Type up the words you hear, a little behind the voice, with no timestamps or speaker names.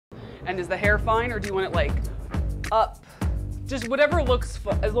And is the hair fine, or do you want it like up? Just whatever looks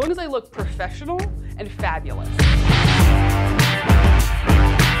fun, as long as I look professional and fabulous.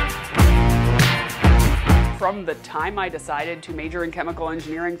 From the time I decided to major in chemical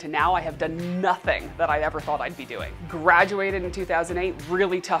engineering to now, I have done nothing that I ever thought I'd be doing. Graduated in 2008,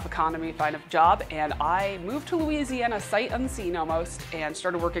 really tough economy kind of job, and I moved to Louisiana sight unseen almost and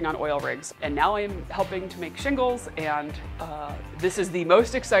started working on oil rigs. And now I'm helping to make shingles, and this is the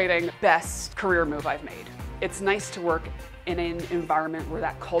most exciting, best career move I've made. It's nice to work in an environment where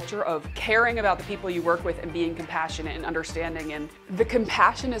that culture of caring about the people you work with and being compassionate and understanding, and the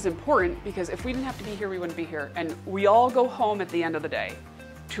compassion is important because if we didn't have to be here, we wouldn't be here. And we all go home at the end of the day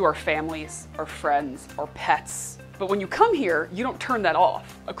to our families, our friends, our pets. But when you come here, you don't turn that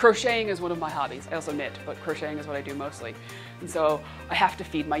off. Crocheting is one of my hobbies. I also knit, but crocheting is what I do mostly. And so I have to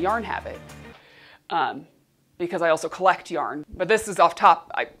feed my yarn habit because I also collect yarn. But this is off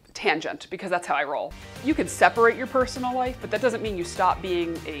top. Tangent, because that's how I roll. You can separate your personal life, but that doesn't mean you stop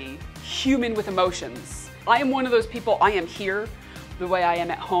being a human with emotions. I am one of those people. I am here the way I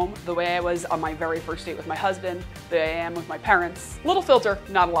am at home, the way I was on my very first date with my husband, the way I am with my parents. Little filter,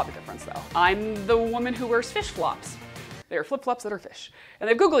 not a lot of difference though. I'm the woman who wears fish flops. They are flip-flops that are fish. And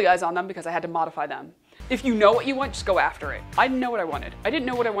they have googly eyes on them because I had to modify them. If you know what you want, just go after it. I didn't know what I wanted. I didn't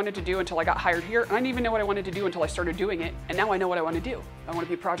know what I wanted to do until I got hired here, and I didn't even know what I wanted to do until I started doing it, and now I know what I want to do. I want to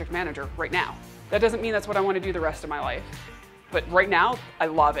be a project manager right now. That doesn't mean that's what I want to do the rest of my life, but right now, I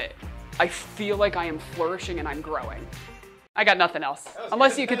love it. I feel like I am flourishing and I'm growing. I got nothing else,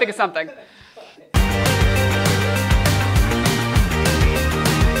 unless you can think of something.